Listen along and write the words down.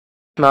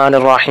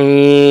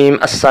बिस्मिल्लाहिर्रहमानिर्रहीम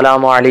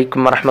अस्सलामु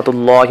अलैकुम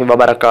वरहमतुल्लाहि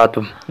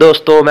वबरकातुह।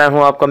 दोस्तों, मैं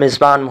हूं आपका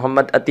मेज़बान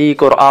मोहम्मद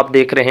अतीक और आप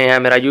देख रहे हैं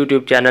मेरा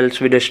यूट्यूब चैनल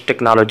स्वीडिश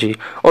टेक्नोलॉजी।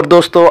 और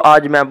दोस्तों,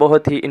 आज मैं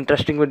बहुत ही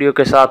इंटरेस्टिंग वीडियो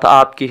के साथ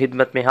आपकी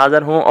खिदमत में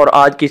हाज़िर हूं। और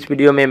आज की इस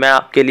वीडियो में मैं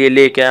आपके लिए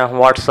लेके आया हूँ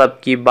व्हाट्सएप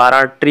की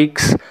 12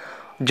 ट्रिक्स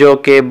जो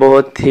कि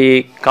बहुत ही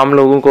कम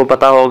लोगों को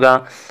पता होगा।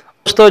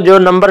 दोस्तों, जो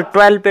नंबर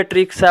 12 पे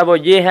ट्रिक्स है वो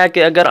ये है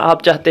कि अगर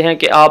आप चाहते हैं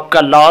कि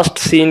आपका लास्ट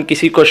सीन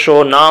किसी को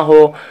शो ना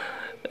हो,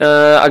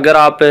 अगर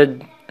आप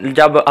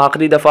जब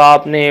आखिरी दफ़ा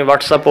आपने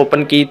व्हाट्सएप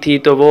ओपन की थी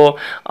तो वो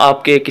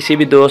आपके किसी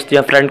भी दोस्त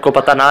या फ्रेंड को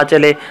पता ना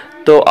चले,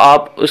 तो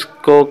आप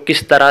उसको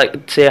किस तरह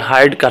से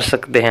हाइड कर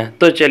सकते हैं।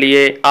 तो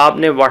चलिए,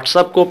 आपने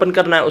व्हाट्सएप को ओपन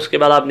करना है, उसके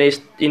बाद आपने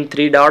इन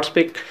 3 डॉट्स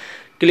पे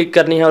क्लिक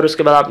करनी है और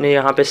उसके बाद आपने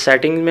यहाँ पे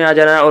सेटिंग में आ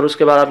जाना है और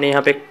उसके बाद आपने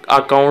यहाँ पे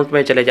अकाउंट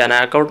में चले जाना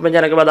है। अकाउंट में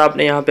जाने के बाद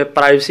आपने यहाँ पे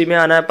प्राइवेसी में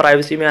आना है।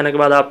 प्राइवेसी में आने के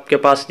बाद आपके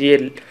पास ये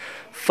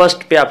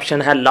फर्स्ट पे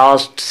ऑप्शन है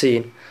लास्ट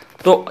सीन।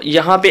 तो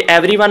यहाँ पे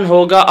एवरीवन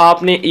होगा।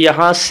 आपने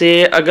यहाँ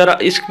से, अगर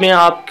इसमें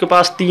आपके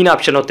पास 3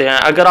 ऑप्शन होते हैं,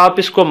 अगर आप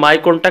इसको माई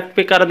कॉन्टैक्ट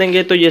पे कर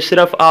देंगे तो ये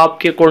सिर्फ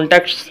आपके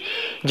कॉन्टैक्ट्स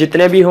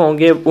जितने भी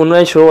होंगे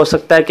उनमें शो हो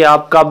सकता है कि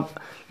आप कब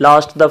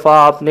लास्ट दफ़ा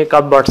आपने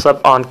कब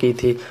व्हाट्सअप ऑन की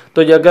थी।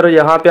 तो अगर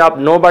यहाँ पे आप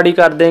नो बॉडी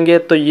कर देंगे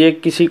तो ये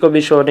किसी को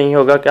भी शो नहीं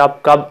होगा कि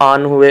आप कब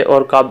ऑन हुए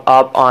और कब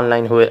आप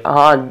ऑनलाइन हुए।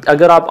 हाँ,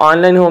 अगर आप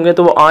ऑनलाइन होंगे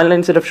तो वो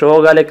ऑनलाइन सिर्फ शो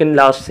होगा, लेकिन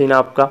लास्ट सीन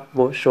आपका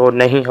वो शो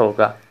नहीं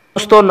होगा।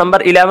 दोस्तों,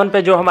 नंबर 11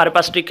 पे जो हमारे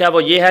पास ट्रिक है वो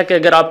ये है कि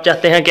अगर आप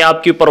चाहते हैं कि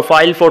आपकी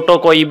प्रोफाइल फ़ोटो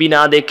कोई भी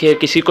ना देखे,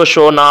 किसी को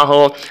शो ना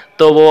हो,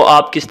 तो वो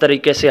आप किस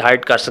तरीके से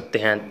हाइड कर सकते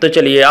हैं। तो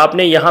चलिए,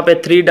 आपने यहाँ पे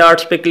 3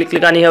 डॉट्स पे क्लिक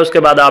लगानी है, उसके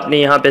बाद आपने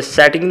यहाँ पे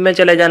सेटिंग में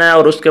चले जाना है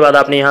और उसके बाद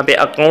आपने यहाँ पे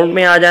अकाउंट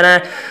में आ जाना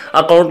है।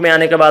 अकाउंट में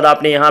आने के बाद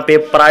आपने यहाँ पे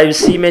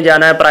प्राइवेसी में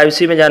जाना है।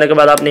 प्राइवेसी में जाने के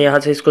बाद आपने यहाँ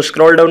से इसको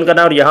स्क्रॉल डाउन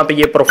करना है और यहाँ पे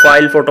ये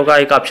प्रोफाइल फ़ोटो का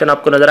एक ऑप्शन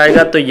आपको नज़र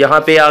आएगा। तो यहाँ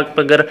पे आप,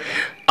 अगर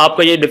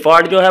आपका ये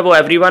डिफ़ॉल्ट जो है वो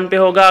एवरीवन पे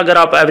होगा, अगर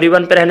आप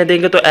एवरीवन पे रहने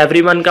देंगे तो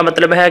एवरीवन का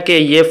मतलब है कि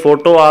ये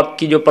फ़ोटो,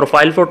 आपकी जो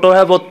प्रोफाइल फ़ोटो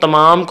है वो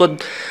तमाम को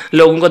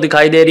लोगों को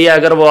दिखाई दे रही है,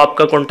 अगर वो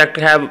आपका कॉन्टैक्ट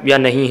है या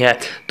नहीं है।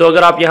 तो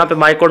अगर आप यहाँ पे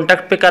माई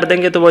कॉन्टैक्ट पे कर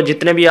देंगे तो वो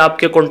जितने भी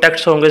आपके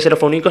कॉन्टैक्ट्स होंगे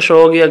सिर्फ उन्हीं को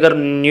शो होगी। अगर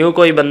न्यू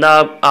कोई बंदा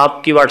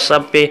आपकी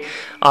व्हाट्सएप पे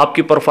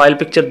आपकी प्रोफाइल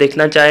पिक्चर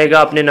देखना चाहेगा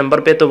अपने नंबर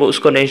पे तो वो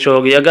उसको नहीं शो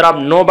होगी। अगर आप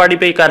नो बॉडी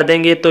पे कर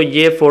देंगे तो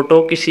ये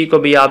फ़ोटो किसी को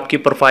भी आपकी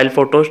प्रोफाइल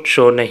फ़ोटो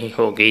शो नहीं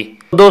होगी।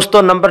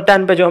 दोस्तों, नंबर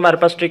 10 पे जो हमारे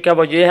पास ट्रिक है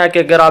वो ये है कि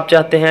अगर आप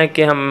चाहते हैं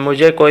कि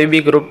मुझे कोई भी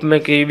ग्रुप में,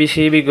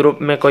 किसी भी ग्रुप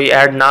में कोई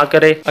ऐड ना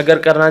करे, अगर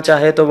करना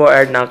चाहे तो वो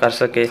ऐड ना कर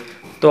सके,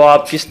 तो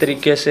आप किस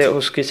तरीके से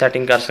उसकी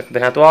सेटिंग कर सकते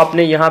हैं। तो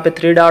आपने यहाँ पे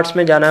 3 डॉट्स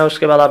में जाना है,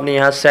 उसके बाद आपने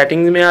यहाँ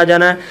सेटिंग्स में आ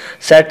जाना है।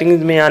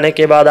 सेटिंग्स में आने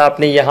के बाद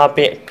आपने यहाँ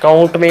पे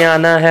अकाउंट में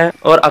आना है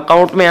और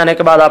अकाउंट में आने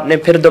के बाद आपने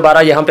फिर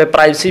दोबारा यहाँ पे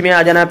प्राइवेसी में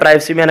आ जाना है।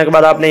 प्राइवेसी में आने के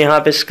बाद आपने यहाँ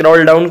पे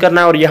स्क्रॉल डाउन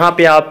करना है और यहाँ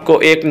पे आपको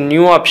एक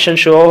न्यू ऑप्शन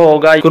शो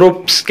होगा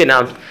ग्रुप्स के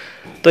नाम।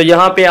 तो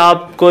यहाँ पे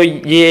आपको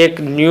ये एक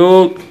न्यू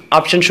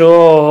ऑप्शन शो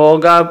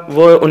होगा,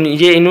 वो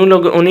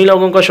उन्हीं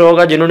लोगों को शो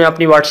होगा जिन्होंने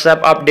अपनी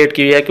व्हाट्सएप अपडेट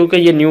की है, क्योंकि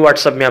ये न्यू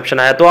व्हाट्सएप में ऑप्शन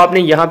आया। तो आपने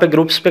यहाँ पे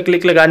ग्रुप्स पे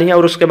क्लिक लगानी है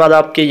और उसके बाद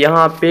आपके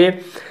यहाँ पे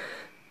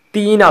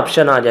 3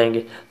 ऑप्शन आ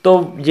जाएंगे। तो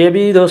ये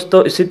भी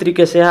दोस्तों इसी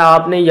तरीके से है।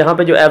 आपने यहाँ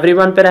पे जो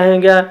एवरीवन पे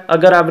रहेंगे,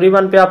 अगर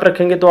एवरीवन पे आप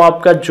रखेंगे तो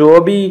आपका जो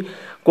भी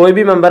कोई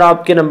भी मेंबर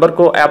आपके नंबर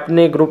को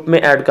अपने ग्रुप में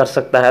ऐड कर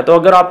सकता है। तो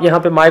अगर आप यहाँ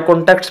पे माय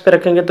कॉन्टैक्ट्स पे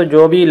रखेंगे तो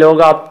जो भी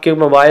लोग आपके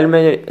मोबाइल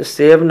में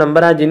सेव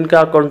नंबर है,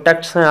 जिनका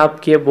कॉन्टैक्ट्स हैं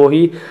आपके,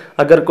 वही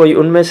अगर कोई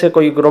उनमें से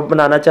कोई ग्रुप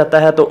बनाना चाहता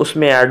है तो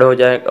उसमें ऐड हो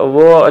जाएगा।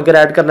 वो अगर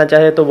ऐड करना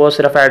चाहे तो वो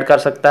सिर्फ ऐड कर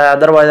सकता है,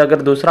 अदरवाइज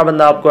अगर दूसरा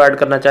बंदा आपको ऐड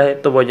करना चाहे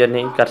तो वो ये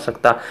नहीं कर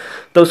सकता।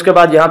 तो उसके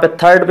बाद यहाँ पे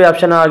 3rd पे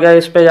ऑप्शन आ गया,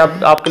 इस पर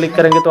आप क्लिक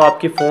करेंगे तो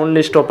आपकी फ़ोन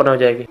लिस्ट ओपन हो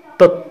जाएगी।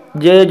 तो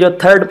ये जो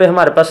 3rd पे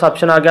हमारे पास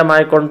ऑप्शन आ गया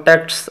माई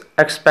कॉन्टैक्ट्स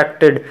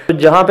एक्सपेक्टेड, तो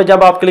जहाँ पे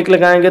जब आप क्लिक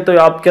लगाएंगे तो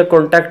आपके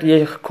कॉन्टैक्ट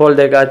ये खोल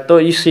देगा। तो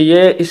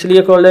ये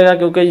इसलिए खोल देगा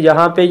क्योंकि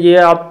यहाँ पे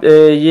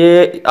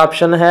ये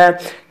ऑप्शन है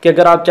कि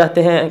अगर आप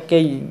चाहते हैं कि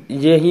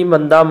यही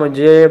बंदा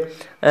मुझे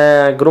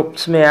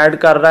ग्रुप्स में ऐड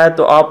कर रहा है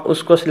तो आप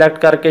उसको सिलेक्ट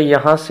करके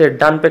यहाँ से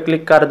डन पे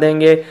क्लिक कर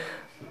देंगे,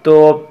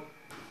 तो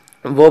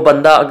वो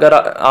बंदा अगर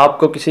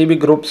आपको किसी भी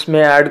ग्रुप्स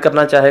में ऐड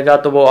करना चाहेगा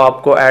तो वो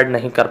आपको ऐड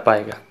नहीं कर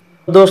पाएगा।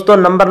 दोस्तों,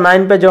 नंबर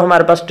 9 पे जो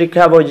हमारे पास ट्रिक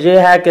है वो ये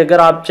है कि अगर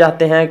आप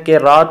चाहते हैं कि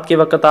रात के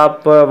वक्त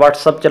आप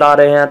व्हाट्सअप चला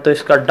रहे हैं तो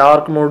इसका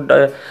डार्क मोड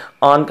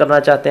ऑन करना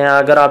चाहते हैं,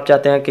 अगर आप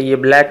चाहते हैं कि ये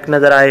ब्लैक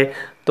नज़र आए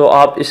तो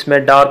आप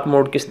इसमें डार्क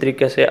मोड किस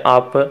तरीके से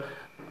आप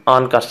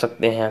ऑन कर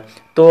सकते हैं।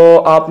 तो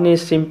आपने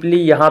सिंपली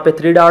यहाँ पे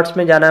 3 डॉट्स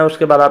में जाना है,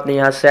 उसके बाद आपने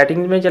यहाँ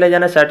सेटिंग्स में चले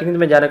जाना है। सेटिंग्स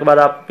में जाने के बाद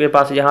आपके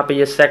पास यहाँ पे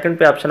ये 2nd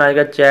पे ऑप्शन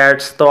आएगा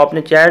चैट्स। तो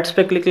आपने चैट्स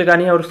पे क्लिक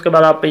लगानी है और उसके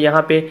बाद आप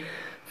यहाँ पे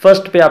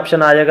 1st पे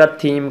ऑप्शन आ जाएगा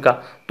थीम का।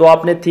 तो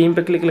आपने थीम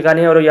पे क्लिक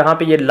लगानी है और यहाँ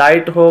पे ये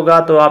लाइट होगा,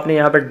 तो आपने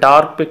यहाँ पे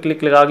डार्क पे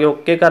क्लिक लगा के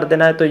ओके कर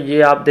देना है। तो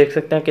ये आप देख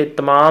सकते हैं कि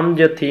तमाम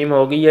जो थीम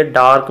होगी ये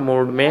डार्क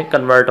मोड में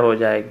कन्वर्ट हो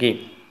जाएगी।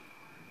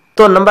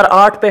 तो नंबर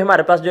 8 पे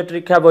हमारे पास जो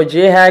ट्रिक है वो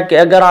ये है कि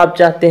अगर आप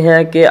चाहते हैं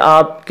कि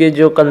आपकी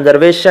जो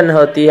कंजर्वेशन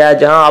होती है,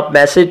 जहां आप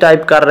मैसेज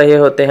टाइप कर रहे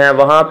होते हैं,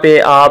 वहां पे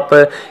आप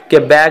के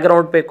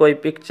बैकग्राउंड पे कोई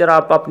पिक्चर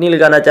आप अपनी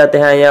लगाना चाहते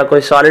हैं या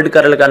कोई सॉलिड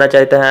कलर लगाना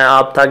चाहते हैं,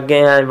 आप थक गए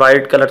हैं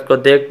वाइट कलर को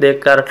देख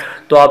देख कर,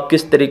 तो आप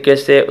किस तरीके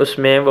से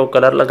उसमें वो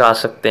कलर लगा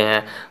सकते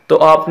हैं। तो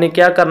आपने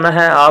क्या करना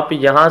है, आप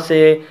यहाँ से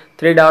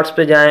 3 डॉट्स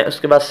पे जाएं,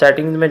 उसके बाद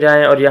सेटिंग्स में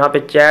जाएं और यहाँ पे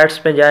चैट्स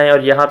पे जाएं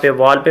और यहाँ पे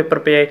वॉलपेपर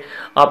पे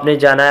आपने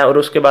जाना है और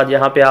उसके बाद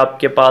यहाँ पे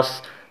आपके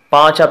पास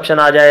 5 ऑप्शन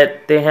आ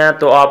जाते हैं।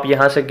 तो आप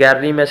यहाँ से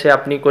गैलरी में से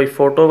अपनी कोई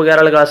फ़ोटो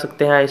वगैरह लगा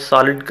सकते हैं,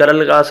 सॉलिड कलर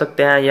लगा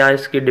सकते हैं, या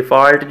इसकी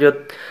डिफ़ॉल्ट जो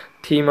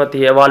थीम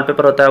होती है,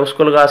 वॉलपेपर होता है,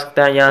 उसको लगा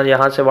सकते हैं, या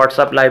यहाँ से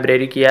व्हाट्सएप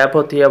लाइब्रेरी की ऐप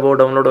होती है वो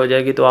डाउनलोड हो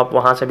जाएगी, तो आप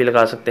वहाँ से भी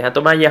लगा सकते हैं।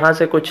 तो मैं यहाँ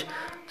से कुछ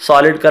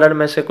सॉलिड कलर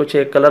में से कुछ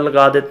एक कलर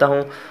लगा देता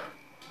हूँ।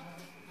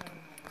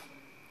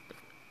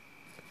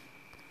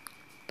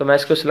 तो मैं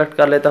इसको सिलेक्ट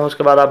कर लेता हूँ।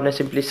 उसके बाद आपने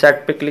सिंपली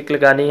सेट पे क्लिक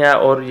लगानी है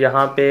और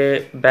यहाँ पे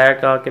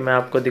बैक आके मैं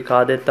आपको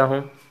दिखा देता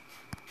हूँ।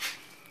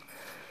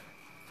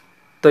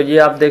 तो ये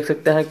आप देख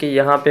सकते हैं कि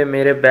यहाँ पे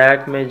मेरे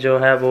बैक में जो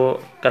है वो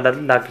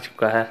कलर लग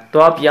चुका है। तो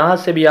आप यहाँ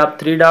से भी आप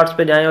 3 डॉट्स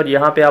पे जाएं और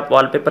यहाँ पे आप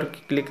वॉलपेपर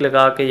की क्लिक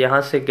लगा के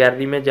यहाँ से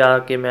गैलरी में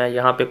जाके मैं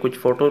यहाँ पे कुछ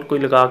फ़ोटो कोई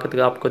लगा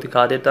के आपको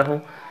दिखा देता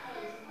हूँ।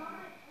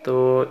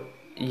 तो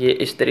ये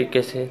इस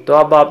तरीके से, तो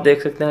अब आप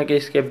देख सकते हैं कि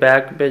इसके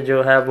बैक पे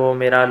जो है वो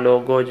मेरा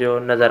लोगो जो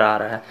नज़र आ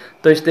रहा है।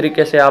 तो इस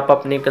तरीके से आप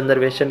अपनी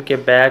कंजर्वेशन के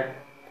बैक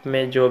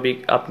में जो भी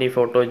अपनी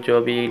फ़ोटो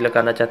जो भी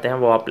लगाना चाहते हैं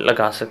वो आप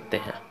लगा सकते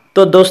हैं।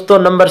 तो दोस्तों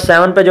नंबर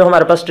 7 पे जो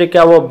हमारे पास ट्रिक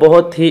है वो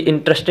बहुत ही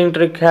इंटरेस्टिंग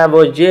ट्रिक है।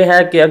 वो ये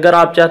है कि अगर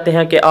आप चाहते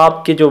हैं कि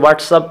आपकी जो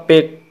व्हाट्सएप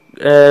पे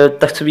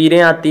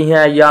तस्वीरें आती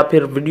हैं या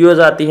फिर वीडियोस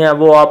आती हैं,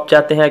 वो आप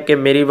चाहते हैं कि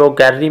मेरी वो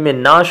गैलरी में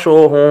ना शो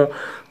हों,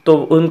 तो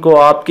उनको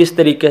आप किस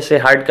तरीके से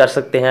हाइड कर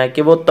सकते हैं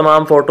कि वो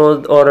तमाम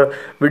फ़ोटोज़ और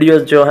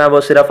वीडियोस जो हैं वो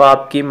सिर्फ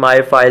आपकी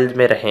माई फाइल्स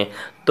में रहें।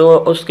 तो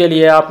उसके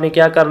लिए आपने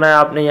क्या करना है,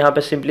 आपने यहाँ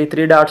पे सिंपली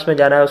 3 डॉट्स में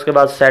जाना है, उसके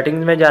बाद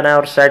सेटिंग्स में जाना है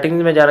और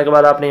सेटिंग्स में जाने के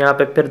बाद आपने यहाँ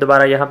पे फिर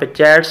दोबारा यहाँ पे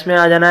चैट्स में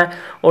आ जाना है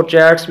और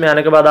चैट्स में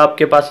आने के बाद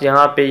आपके पास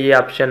यहाँ पे ये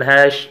ऑप्शन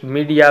है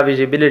media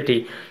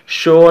visibility,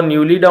 show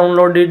newly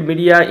downloaded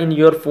media in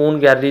your phone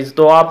galleries.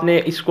 तो आपने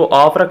इसको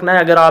ऑफ रखना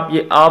है। अगर आप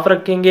ये ऑफ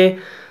रखेंगे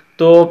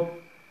तो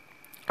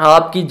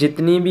आपकी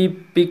जितनी भी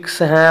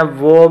पिक्स हैं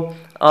वो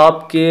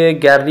आपके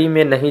गैलरी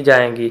में नहीं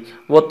जाएंगी,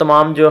 वो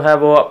तमाम जो है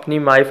वो अपनी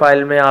माई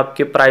फाइल में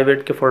आपके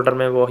प्राइवेट के फोल्डर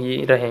में वो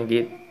ही रहेंगी,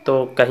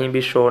 तो कहीं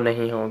भी शो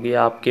नहीं होगी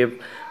आपके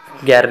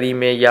गैलरी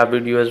में या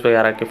वीडियोस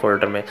वगैरह के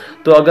फोल्डर में।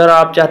 तो अगर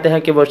आप चाहते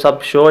हैं कि वो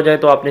सब शो हो जाए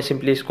तो आपने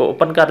सिंपली इसको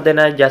ओपन कर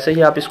देना है। जैसे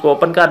ही आप इसको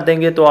ओपन कर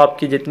देंगे तो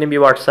आपकी जितनी भी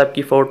व्हाट्सएप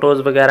की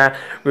फ़ोटोज़ वगैरह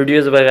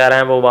वीडियोज़ वगैरह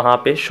हैं वो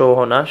वहाँ पे शो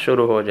होना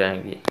शुरू हो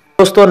जाएंगी।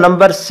 दोस्तों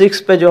नंबर 6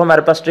 पे जो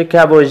हमारे पास ट्रिक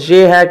है वो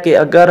ये है कि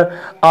अगर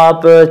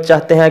आप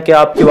चाहते हैं कि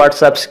आपकी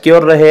व्हाट्सएप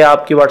सिक्योर रहे,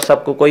 आपकी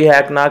व्हाट्सएप को कोई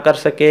हैक ना कर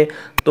सके,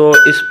 तो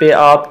इस पे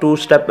आप 2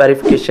 स्टेप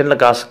वेरिफिकेशन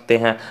लगा सकते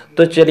हैं।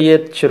 तो चलिए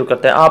शुरू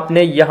करते हैं।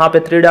 आपने यहाँ पे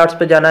 3 डॉट्स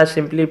पे जाना है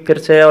सिंपली फिर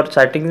से और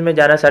सेटिंग्स में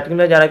जाना है। सेटिंग्स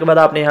में जाने के बाद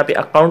आपने यहाँ पे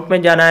अकाउंट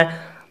में जाना है।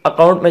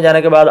 अकाउंट में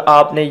जाने के बाद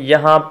आपने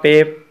यहाँ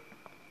पे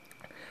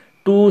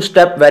 2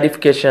 स्टेप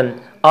वेरिफिकेशन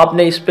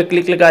आपने इस पे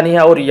क्लिक लगानी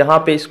है और यहाँ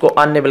पे इसको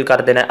अनेबल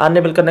कर देना है।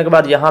 अनेबल करने के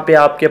बाद यहाँ पे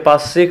आपके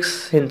पास 6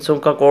 हिंसों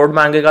का कोड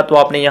मांगेगा, तो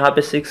आपने यहाँ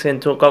पे 6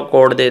 हिंसों का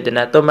कोड दे देना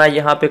है। तो मैं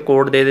यहाँ पे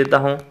कोड दे देता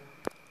हूँ।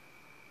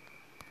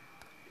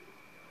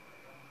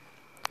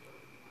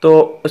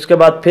 तो उसके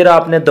बाद फिर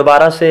आपने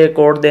दोबारा से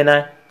कोड देना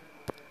है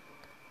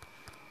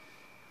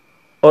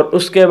और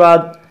उसके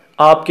बाद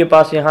आपके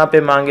पास यहाँ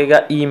पे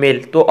मांगेगा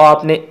ईमेल, तो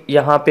आपने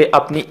यहाँ पे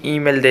अपनी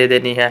ईमेल दे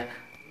देनी है,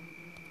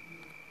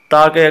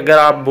 ताकि अगर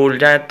आप भूल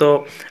जाएं तो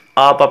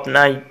आप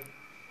अपना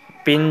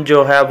पिन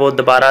जो है वो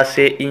दोबारा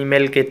से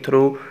ईमेल के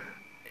थ्रू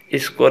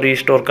इसको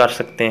रिस्टोर कर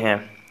सकते हैं।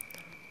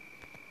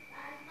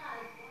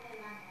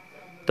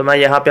 तो मैं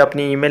यहाँ पे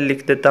अपनी ईमेल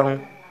लिख देता हूँ।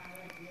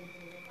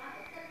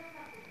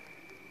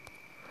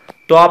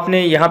 तो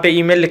आपने यहाँ पे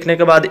ईमेल लिखने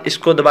के बाद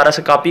इसको दोबारा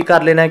से कॉपी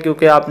कर लेना है,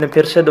 क्योंकि आपने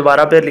फिर से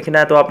दोबारा पे लिखना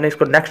है। तो आपने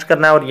इसको नेक्स्ट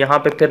करना है और यहाँ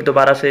पे फिर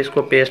दोबारा से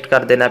इसको पेस्ट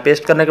कर देना है।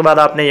 पेस्ट करने के बाद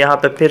आपने यहाँ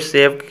पे फिर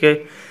सेव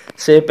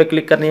पे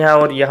क्लिक करनी है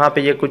और यहाँ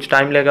पे ये कुछ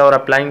टाइम लेगा और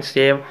अप्लाइंग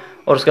सेव,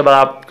 और उसके बाद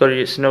आपको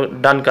इसने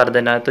डन कर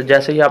देना है। तो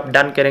जैसे ही आप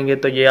डन करेंगे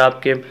तो ये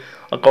आपके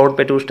अकाउंट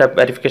पे 2 स्टेप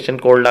वेरिफिकेशन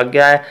कोड लग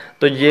गया है।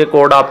 तो ये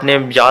कोड आपने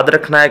याद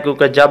रखना है,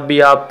 क्योंकि जब भी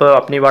आप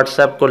अपनी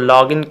व्हाट्सएप को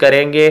लॉगिन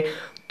करेंगे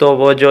तो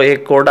वो जो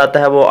एक कोड आता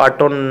है वो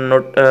ऑटो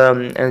नोट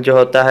जो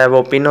होता है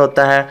वो पिन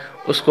होता है,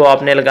 उसको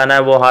आपने लगाना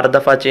है। वो हर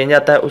दफ़ा चेंज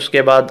आता है,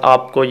 उसके बाद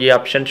आपको ये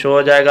ऑप्शन शो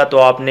हो जाएगा। तो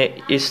आपने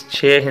इस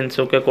 6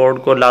 हिंसों के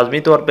कोड को लाजमी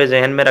तौर पे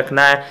जहन में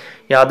रखना है,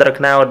 याद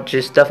रखना है। और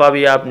जिस दफ़ा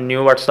भी आप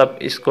न्यू व्हाट्सअप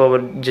इसको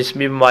जिस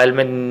भी मोबाइल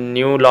में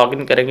न्यू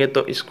लॉगिन करेंगे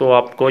तो इसको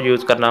आपको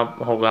यूज़ करना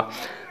होगा।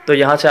 तो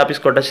यहाँ से आप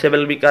इसको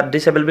डिसेबल भी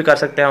कर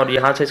सकते हैं और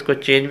यहाँ से इसको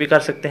चेंज भी कर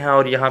सकते हैं।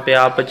 और यहाँ पे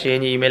आप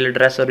चेंज ईमेल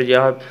एड्रेस और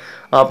जहाँ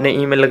आपने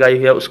ईमेल लगाई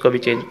हुई है उसको भी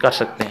चेंज कर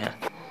सकते हैं।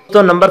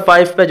 तो नंबर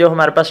 5 पे जो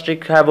हमारे पास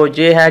ट्रिक है वो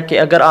ये है कि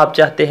अगर आप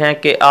चाहते हैं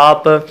कि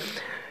आप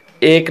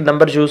एक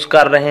नंबर यूज़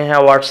कर रहे हैं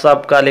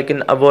व्हाट्सअप का, लेकिन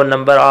अब वो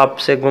नंबर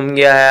आपसे गुम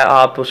गया है,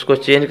 आप उसको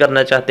चेंज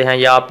करना चाहते हैं,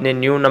 या आपने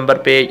न्यू नंबर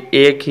पे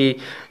एक ही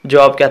जो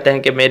आप कहते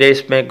हैं कि मेरे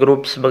इसमें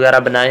ग्रुप्स वगैरह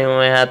बनाए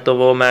हुए हैं, तो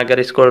वो मैं अगर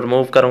इसको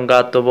रिमूव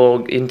करूँगा तो वो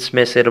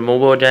इसमें से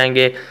रिमूव हो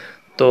जाएंगे,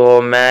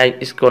 तो मैं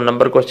इसको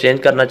नंबर को चेंज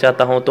करना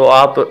चाहता हूं, तो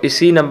आप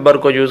इसी नंबर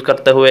को यूज़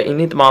करते हुए,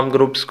 इन्हीं तमाम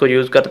ग्रुप्स को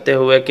यूज़ करते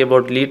हुए कि वो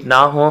डिलीट ना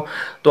हो,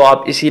 तो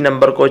आप इसी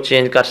नंबर को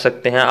चेंज कर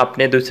सकते हैं,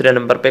 अपने दूसरे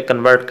नंबर पे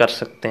कन्वर्ट कर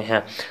सकते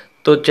हैं।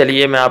 तो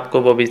चलिए मैं आपको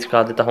वो भी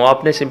सिखा देता हूँ।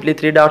 आपने सिंपली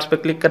थ्री डॉट्स पे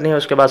क्लिक करनी है,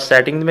 उसके बाद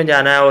सेटिंग्स में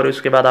जाना है और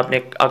उसके बाद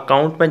आपने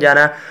अकाउंट में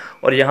जाना है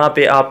और यहाँ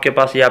पे आपके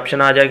पास ये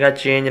ऑप्शन आ जाएगा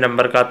चेंज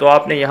नंबर का। तो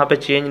आपने यहाँ पे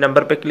चेंज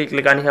नंबर पे क्लिक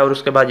लगानी है और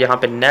उसके बाद यहाँ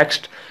पे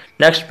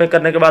नेक्स्ट पे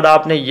करने के बाद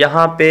आपने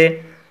यहाँ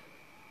पे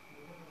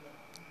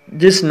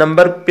जिस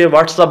नंबर पे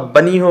व्हाट्सअप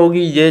बनी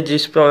होगी, ये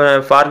जिस फॉर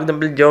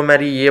एग्जाम्पल जो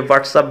मेरी ये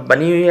व्हाट्सअप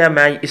बनी हुई है,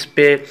 मैं इस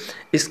पे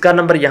इसका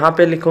नंबर यहाँ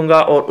पे लिखूँगा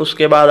और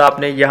उसके बाद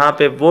आपने यहाँ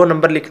पे वो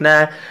नंबर लिखना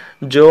है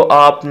जो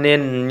आपने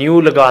न्यू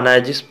लगाना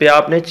है, जिस पे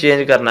आपने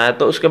चेंज करना है।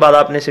 तो उसके बाद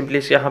आपने सिंपली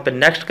इस यहाँ पे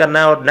नेक्स्ट करना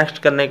है और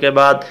नेक्स्ट करने के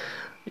बाद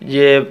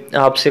ये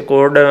आपसे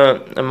कोड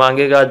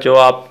मांगेगा जो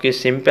आपके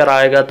सिम पर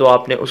आएगा, तो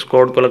आपने उस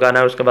कोड को लगाना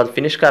है, उसके बाद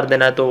फिनिश कर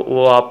देना है, तो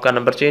वो आपका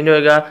नंबर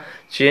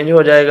चेंज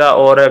हो जाएगा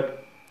और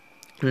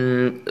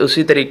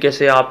उसी तरीके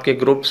से आपके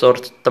ग्रुप्स और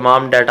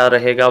तमाम डाटा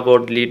रहेगा, वो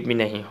डिलीट भी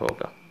नहीं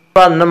होगा।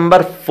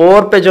 नंबर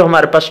 4 पे जो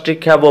हमारे पास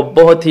ट्रिक है वो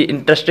बहुत ही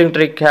इंटरेस्टिंग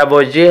ट्रिक है।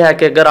 वो ये है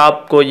कि अगर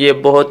आपको ये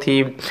बहुत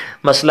ही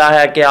मसला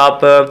है कि आप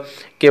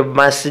के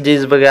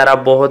मैसेजेस वगैरह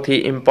बहुत ही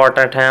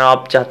इम्पॉर्टेंट हैं,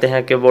 आप चाहते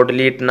हैं कि वो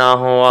डिलीट ना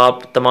हो,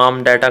 आप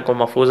तमाम डाटा को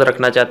महफूज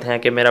रखना चाहते हैं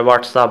कि मेरा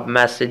व्हाट्सअप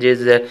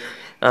मैसेजेस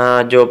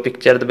जो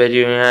पिक्चर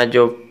भेजी हुई हैं,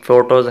 जो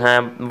फ़ोटोज़ हैं,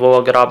 वो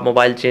अगर आप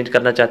मोबाइल चेंज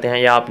करना चाहते हैं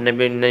या आपने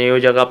भी न्यू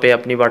जगह पे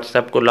अपनी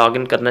व्हाट्सएप को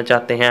लॉगिन करना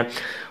चाहते हैं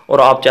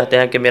और आप चाहते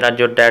हैं कि मेरा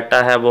जो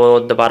डाटा है वो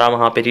दोबारा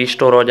वहाँ पे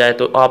रिस्टोर हो जाए,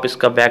 तो आप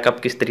इसका बैकअप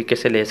किस तरीके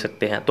से ले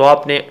सकते हैं। तो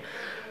आपने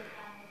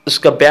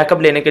उसका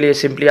बैकअप लेने के लिए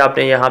सिंपली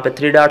आपने यहाँ पे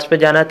थ्री डॉट्स पे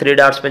जाना है। थ्री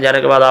डॉट्स पे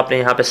जाने के बाद आपने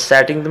यहाँ पे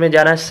सेटिंग्स में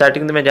जाना है।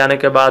 सेटिंग्स में जाने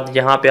के बाद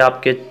यहाँ पे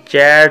आपके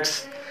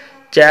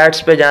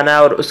चैट्स पे जाना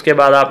है और उसके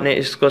बाद आपने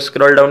इसको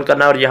स्क्रॉल डाउन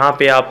करना है और यहाँ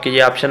पे आपके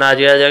ये ऑप्शन आ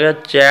जाएगा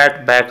चैट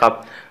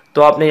बैकअप।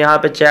 तो आपने यहाँ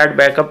पे चैट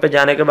बैकअप पे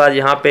जाने के बाद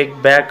यहाँ पे एक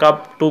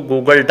बैकअप टू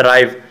गूगल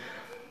ड्राइव,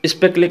 इस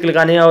पर क्लिक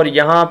लगानी है और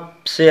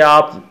यहाँ से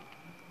आप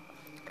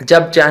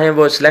जब चाहें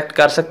वो सिलेक्ट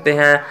कर सकते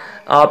हैं।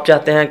 आप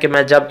चाहते हैं कि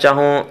मैं जब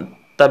चाहूँ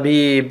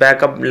तभी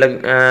बैकअप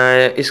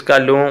इसका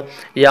लूँ,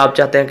 या आप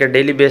चाहते हैं कि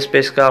डेली बेस पे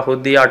इसका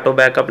खुद ही ऑटो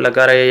बैकअप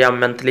लगा रहे या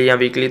मंथली या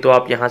वीकली, तो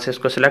आप यहाँ से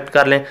इसको सिलेक्ट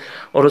कर लें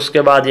और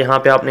उसके बाद यहाँ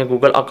पे आपने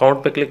गूगल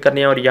अकाउंट पे क्लिक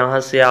करनी है और यहाँ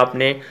से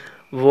आपने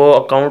वो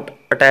अकाउंट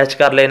अटैच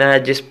कर लेना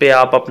है जिस पे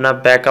आप अपना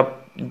बैकअप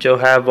जो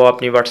है वो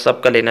अपनी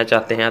व्हाट्सअप का लेना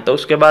चाहते हैं। तो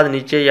उसके बाद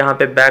नीचे यहाँ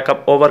पे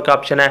बैकअप ओवर का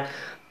ऑप्शन है,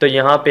 तो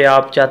यहाँ पे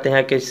आप चाहते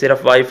हैं कि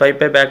सिर्फ वाईफाई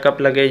पे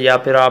बैकअप लगे या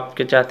फिर आप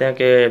चाहते हैं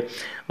कि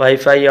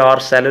वाईफाई और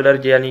सेलुलर,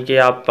 यानी कि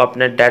आप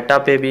अपने डाटा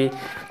पे भी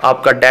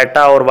आपका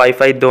डाटा और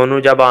वाईफाई दोनों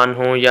जब ऑन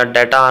हो या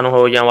डाटा ऑन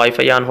हो या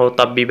वाईफाई ऑन हो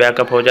तब भी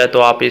बैकअप हो जाए, तो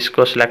आप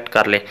इसको सिलेक्ट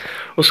कर लें।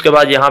 उसके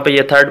बाद यहाँ पे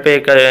ये थर्ड पे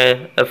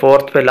एक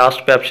फोर्थ पे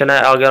लास्ट पे ऑप्शन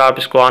है, अगर आप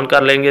इसको ऑन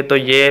कर लेंगे तो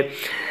ये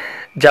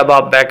जब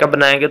आप बैकअप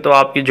बनाएंगे तो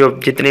आपकी जो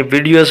जितनी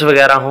वीडियोस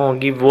वगैरह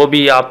होंगी वो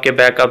भी आपके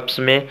बैकअप्स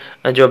में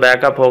जो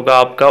बैकअप होगा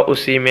आपका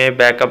उसी में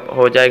बैकअप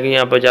हो जाएगी।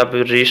 यहाँ पर जब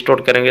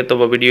रीस्टोर करेंगे तो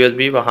वो वीडियोस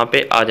भी वहाँ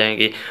पे आ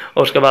जाएंगी।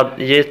 और उसके बाद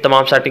ये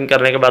तमाम सेटिंग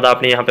करने के बाद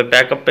आपने यहाँ पे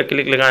बैकअप पे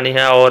क्लिक लगानी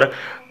है और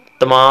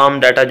तमाम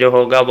डाटा जो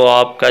होगा वो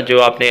आपका जो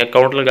आपने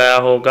अकाउंट लगाया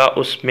होगा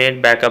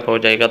उसमें बैकअप हो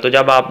जाएगा। तो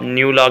जब आप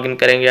न्यू लॉगिन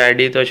करेंगे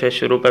आईडी तो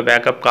शुरू पे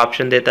बैकअप का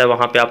ऑप्शन देता है,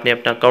 वहाँ पे आपने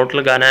अपना अकाउंट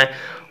लगाना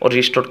है और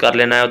रिस्टोर कर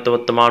लेना है, तो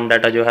तमाम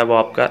डाटा जो है वो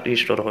आपका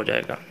रिस्टोर हो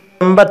जाएगा।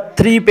 नंबर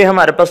 3 पे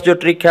हमारे पास जो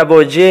ट्रिक है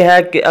वो ये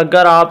है कि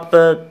अगर आप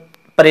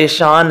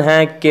परेशान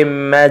हैं कि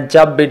मैं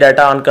जब भी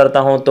डाटा ऑन करता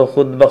हूँ तो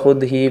खुद ब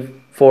खुद ही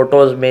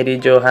फ़ोटोज़ मेरी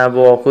जो हैं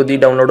वो खुद ही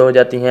डाउनलोड हो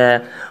जाती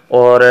हैं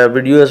और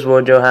वीडियोज़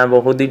वो जो हैं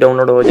वो खुद ही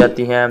डाउनलोड हो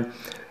जाती हैं,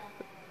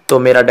 तो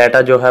मेरा डाटा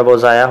जो है वो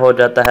ज़ाया हो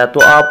जाता है, तो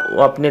आप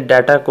अपने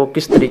डाटा को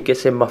किस तरीके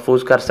से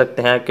महफूज कर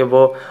सकते हैं कि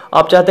वो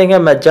आप चाहते हैं कि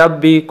मैं जब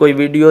भी कोई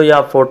वीडियो या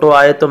फ़ोटो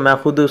आए तो मैं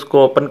खुद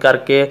उसको ओपन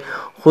करके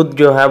खुद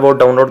जो है वो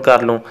डाउनलोड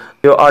कर लूं,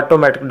 जो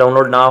ऑटोमेटिक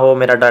डाउनलोड ना हो,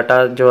 मेरा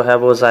डाटा जो है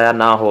वो ज़ाया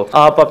ना हो।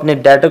 आप अपने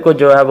डाटा को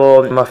जो है वो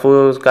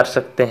महफूज कर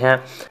सकते हैं।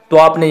 तो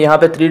आपने यहाँ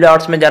पे थ्री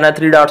डॉट्स में जाना है।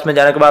 थ्री डॉट्स में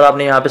जाने के बाद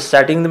आपने यहाँ पे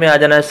सेटिंग्स में आ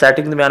जाना है।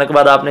 सेटिंग्स में आने के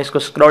बाद आपने इसको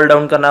स्क्रॉल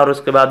डाउन करना है और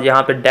उसके बाद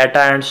यहाँ पे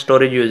डाटा एंड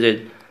स्टोरेज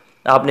यूजेज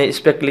आपने इस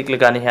पर क्लिक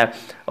लगानी है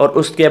और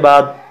उसके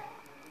बाद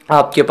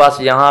आपके पास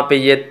यहाँ पे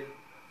ये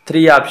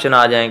 3 ऑप्शन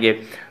आ जाएंगे।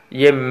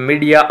 ये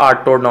मीडिया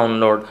ऑटो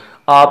डाउनलोड,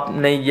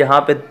 आपने यहाँ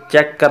पे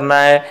चेक करना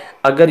है,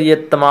 अगर ये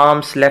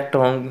तमाम सिलेक्ट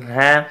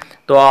हैं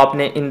तो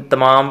आपने इन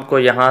तमाम को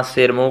यहाँ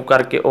से रिमूव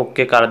करके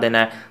ओके कर देना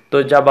है।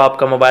 तो जब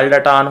आपका मोबाइल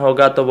डाटा ऑन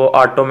होगा तो वो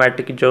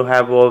ऑटोमेटिक जो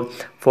है वो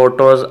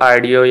फ़ोटोज़,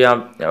 ऑडियो या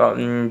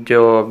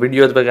जो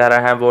वीडियोज़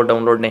वगैरह हैं वो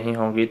डाउनलोड नहीं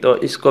होंगी। तो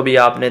इसको भी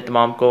आपने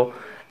तमाम को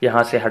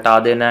यहाँ से हटा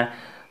देना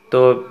है।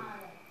 तो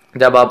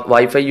जब आप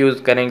वाईफाई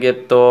यूज़ करेंगे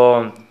तो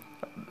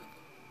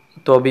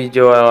तो अभी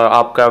जो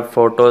आपका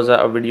फ़ोटोज़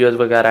वीडियोज़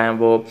वगैरह हैं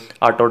वो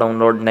ऑटो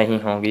डाउनलोड नहीं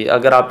होंगी।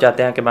 अगर आप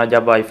चाहते हैं कि मैं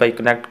जब वाईफाई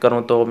कनेक्ट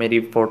करूं तो मेरी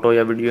फ़ोटो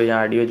या वीडियो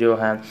या ऑडियो जो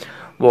हैं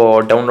वो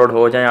डाउनलोड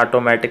हो जाएं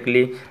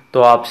ऑटोमेटिकली,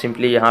 तो आप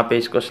सिंपली यहाँ पे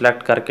इसको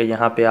सिलेक्ट करके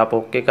यहाँ पे आप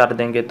ओके कर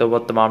देंगे, तो वो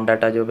तमाम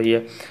डाटा जो भी है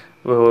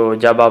वो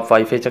जब आप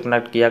वाईफाई से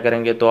कनेक्ट किया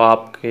करेंगे तो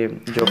आपके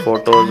जो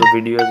फ़ोटोज़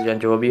वीडियोज़ या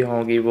जो भी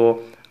होंगी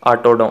वो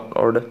ऑटो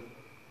डाउनलोड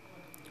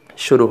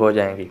शुरू हो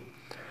जाएंगी।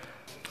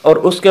 और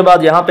उसके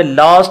बाद यहाँ पे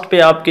लास्ट पे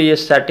आपके ये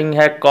सेटिंग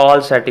है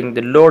call setting, the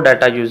low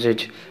data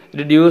usage,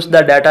 reduce the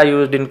data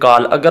used in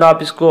call. अगर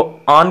आप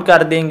इसको ऑन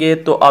कर देंगे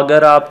तो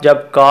अगर आप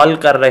जब कॉल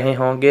कर रहे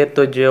होंगे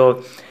तो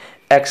जो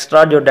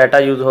एक्स्ट्रा जो डाटा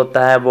यूज़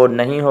होता है वो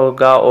नहीं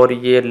होगा और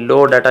ये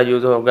लो डाटा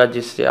यूज़ होगा,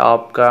 जिससे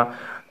आपका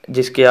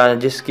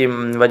जिसकी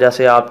वजह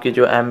से आपकी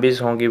जो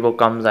एमबीज़ होंगी वो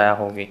कम ज़ाया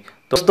होगी।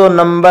 दोस्तों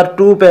नंबर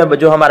 2 पे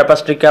जो हमारे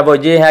पास ट्रिक है वो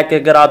ये है कि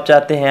अगर आप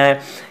चाहते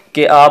हैं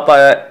कि आप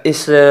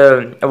इस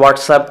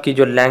व्हाट्सएप की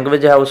जो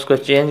लैंग्वेज है उसको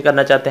चेंज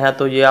करना चाहते हैं,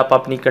 तो ये आप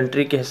अपनी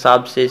कंट्री के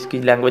हिसाब से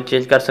इसकी लैंग्वेज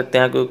चेंज कर सकते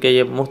हैं, क्योंकि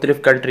ये मुख्तलिफ़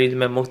कंट्रीज़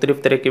में मुख्तलिफ़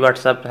तरह की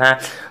व्हाट्सएप हैं,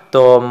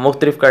 तो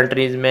मुख्तलिफ़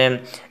कंट्रीज़ में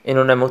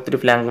इन्होंने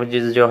मुख्तलिफ़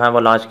लैंग्वेजेस जो हैं वो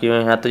लॉन्च की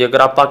हुई हैं। तो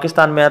अगर आप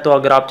पाकिस्तान में हैं तो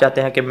अगर आप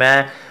चाहते हैं कि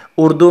मैं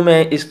उर्दू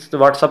में इस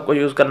व्हाट्सएप को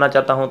यूज़ करना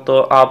चाहता हूँ तो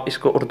आप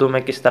इसको उर्दू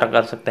में किस तरह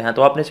कर सकते हैं।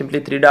 तो आपने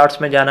सिंपली 3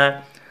 डॉट्स में जाना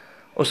है,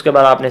 उसके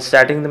बाद आपने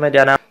सेटिंग में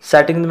जाना है,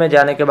 सेटिंग में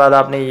जाने के बाद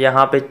आपने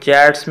यहाँ पे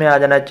चैट्स में आ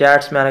जाना है,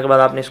 चैट्स में आने के बाद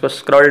आपने इसको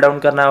स्क्रॉल डाउन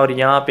करना है और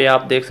यहाँ पे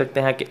आप देख सकते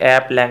हैं कि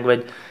ऐप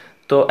लैंग्वेज।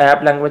 तो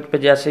ऐप लैंग्वेज पे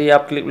जैसे ही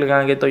आप क्लिक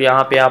लगाएंगे तो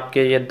यहाँ पे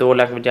आपके ये 2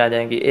 लैंग्वेज आ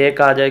जाएंगी।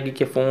 एक आ जाएगी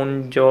कि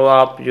फ़ोन जो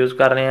आप यूज़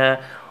कर रहे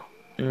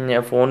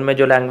हैं फ़ोन में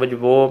जो लैंग्वेज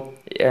वो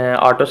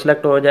ऑटो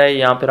सेलेक्ट हो जाए,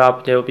 या फिर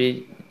आप जो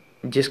भी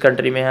जिस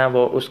कंट्री में है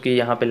वो उसकी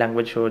यहाँ पे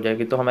लैंग्वेज शो हो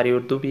जाएगी। तो हमारी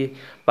उर्दू भी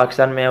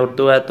पाकिस्तान में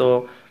उर्दू है,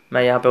 तो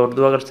मैं यहाँ पे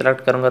उर्दू अगर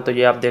सेलेक्ट करूँगा तो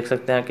ये आप देख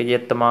सकते हैं कि ये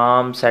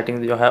तमाम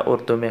सेटिंग जो है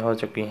उर्दू में हो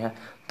चुकी हैं।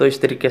 तो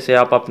इस तरीके से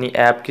आप अपनी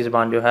ऐप की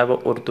ज़बान जो है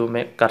वो उर्दू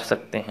में कर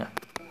सकते हैं।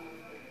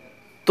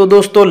 तो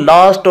दोस्तों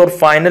लास्ट और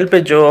फाइनल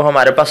पे जो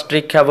हमारे पास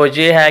ट्रिक है वो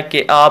ये है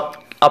कि आप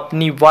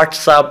अपनी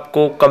व्हाट्सएप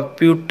को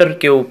कंप्यूटर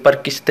के ऊपर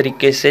किस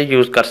तरीके से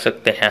यूज़ कर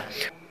सकते हैं।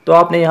 तो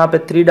आपने यहाँ पे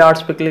 3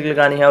 डॉट्स पे क्लिक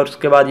लगानी है और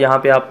उसके बाद यहाँ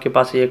पे आपके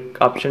पास एक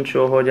ऑप्शन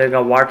शो हो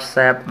जाएगा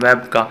व्हाट्सएप वेब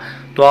का।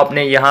 तो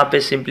आपने यहाँ पे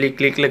सिंपली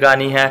क्लिक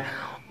लगानी है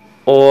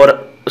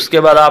और उसके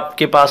बाद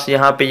आपके पास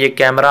यहाँ पे ये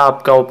कैमरा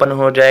आपका ओपन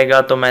हो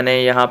जाएगा। तो मैंने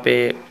यहाँ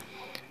पे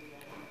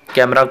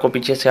कैमरा को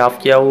पीछे से ऑफ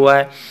किया हुआ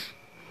है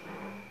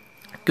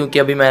क्योंकि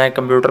अभी मैं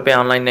कंप्यूटर पे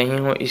ऑनलाइन नहीं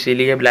हूँ,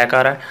 इसीलिए ब्लैक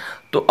आ रहा है।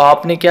 तो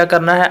आपने क्या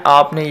करना है,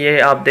 आपने ये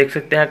आप देख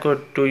सकते हैं कि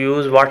to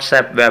use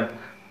WhatsApp web,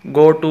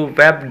 go to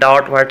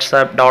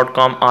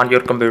web.whatsapp.com on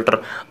your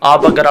computer.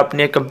 आप अगर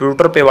अपने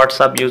कंप्यूटर पे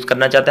व्हाट्सएप यूज़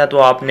करना चाहते हैं तो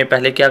आपने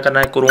पहले क्या करना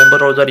है, क्रोम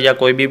ब्राउज़र या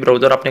कोई भी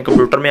ब्राउज़र अपने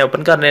कंप्यूटर में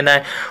ओपन कर लेना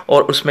है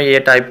और उसमें ये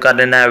टाइप कर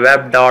लेना है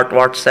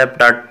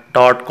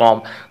web.whatsapp.com।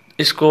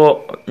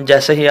 इसको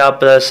जैसे ही आप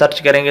सर्च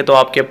करेंगे तो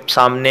आपके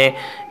सामने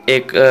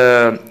एक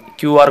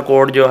QR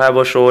कोड जो है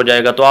वो शो हो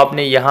जाएगा। तो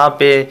आपने यहाँ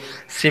पे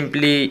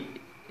सिंपली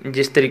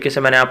जिस तरीके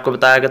से मैंने आपको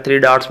बताया कि 3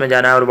 डॉट्स में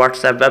जाना है और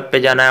व्हाट्सएप वेब पे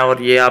जाना है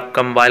और ये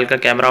आपका मोबाइल का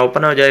कैमरा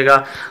ओपन हो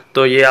जाएगा।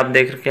 तो ये आप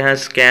देख रखे हैं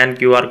स्कैन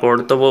QR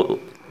कोड, तो वो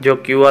जो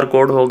QR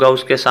कोड होगा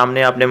उसके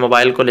सामने आपने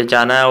मोबाइल को ले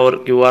जाना है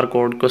और QR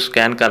कोड को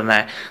स्कैन करना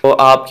है। तो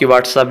आपकी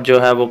व्हाट्सएप जो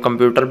है वो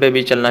कंप्यूटर पे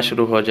भी चलना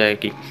शुरू हो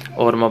जाएगी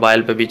और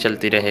मोबाइल पे भी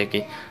चलती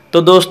रहेगी।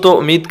 तो दोस्तों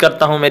उम्मीद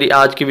करता हूँ मेरी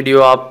आज की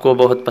वीडियो आपको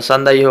बहुत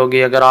पसंद आई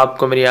होगी। अगर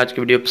आपको मेरी आज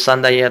की वीडियो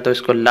पसंद आई है तो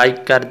इसको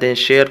लाइक कर दें,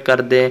 शेयर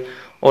कर दें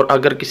और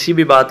अगर किसी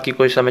भी बात की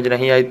कोई समझ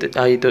नहीं आई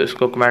तो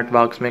इसको कमेंट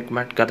बॉक्स में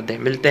कमेंट कर दें।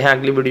 मिलते हैं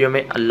अगली वीडियो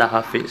में। अल्लाह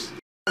हाफिज़।